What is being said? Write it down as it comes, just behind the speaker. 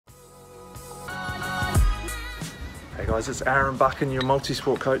guys, it's Aaron Buchan, your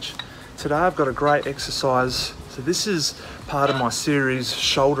multi-sport coach. Today I've got a great exercise. So this is part of my series,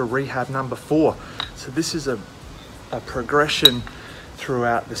 shoulder rehab number 4. So this is a progression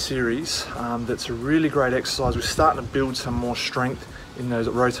throughout the series that's a really great exercise. We're starting to build some more strength in those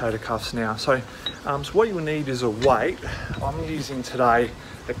rotator cuffs now. So what you will need is a weight. I'm using today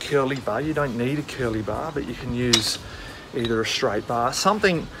a curly bar. You don't need a curly bar, but you can use either a straight bar,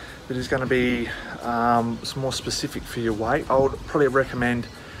 something that is going to be more specific for your weight. I would probably recommend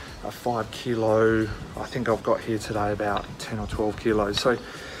a 5 kilo. I think I've got here today about 10 or 12 kilos. So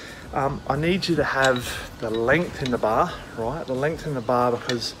I need you to have the length in the bar, right? The length in the bar,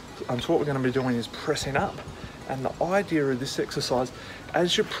 because what we're going to be doing is pressing up. And the idea of this exercise,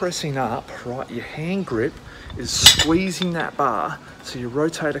 as you're pressing up, right, your hand grip is squeezing that bar, so your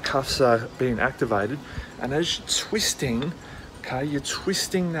rotator cuffs are being activated. And as you're twisting, okay, you're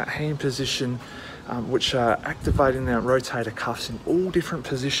twisting that hand position, which are activating that rotator cuffs in all different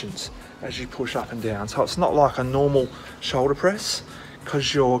positions as you push up and down. So it's not like a normal shoulder press,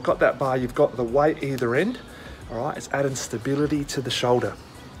 because you've got that bar, you've got the weight either end, all right? It's adding stability to the shoulder,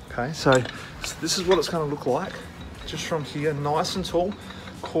 okay? So this is what it's gonna look like, just from here, nice and tall,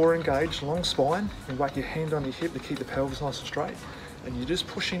 core engaged, long spine. You whack your hand on your hip to keep the pelvis nice and straight, and you're just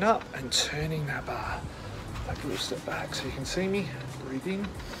pushing up and turning that bar. Take a little step back so you can see me. Breathe in,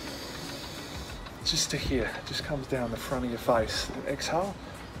 just to here, it just comes down the front of your face. And exhale,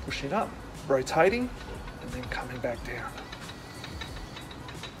 pushing up, rotating, and then coming back down.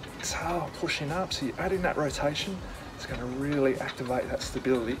 Exhale, pushing up, so you're adding that rotation. It's going to really activate that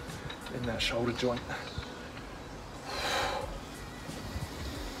stability in that shoulder joint.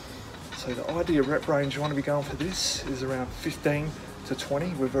 So the ideal rep range you want to be going for this is around 15 to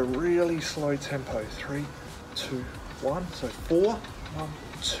 20 with a really slow tempo. 3, 2, 1. So 4, 1,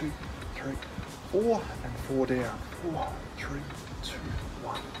 2, 3, 4, and 4 down. 4, 3, 2,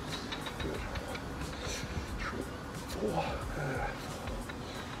 1. Good. 3, 4. Good.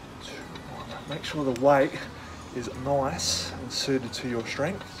 2, 1. Make sure the weight is nice and suited to your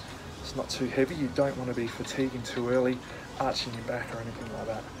strength. It's not too heavy. You don't want to be fatiguing too early, arching your back or anything like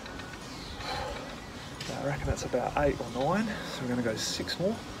that. I reckon that's about 8 or 9. So we're going to go 6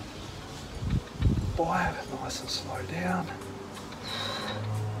 more. 5, nice and slow down.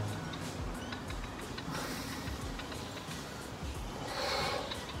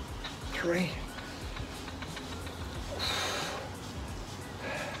 3.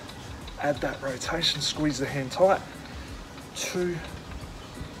 Add that rotation, squeeze the hand tight. 2,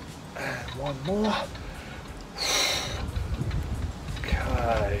 and 1 more.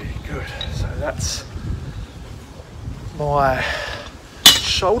 Okay, good. So that's my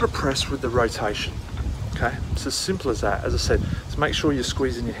shoulder press with the rotation. Okay, it's as simple as that. As I said, just make sure you're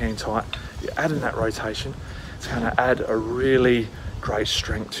squeezing your hand tight, you're adding that rotation. It's going to add a really great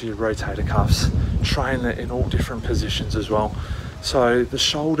strength to your rotator cuffs. Train it in all different positions as well. So the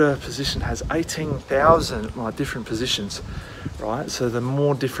shoulder position has 18,000 different positions, right? So the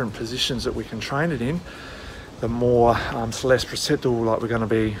more different positions that we can train it in, the more less susceptible we're going to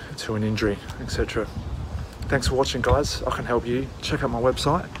be to an injury, etc. Thanks for watching, guys. I can help you. Check out my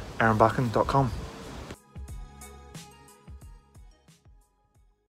website, aaronbuchan.com.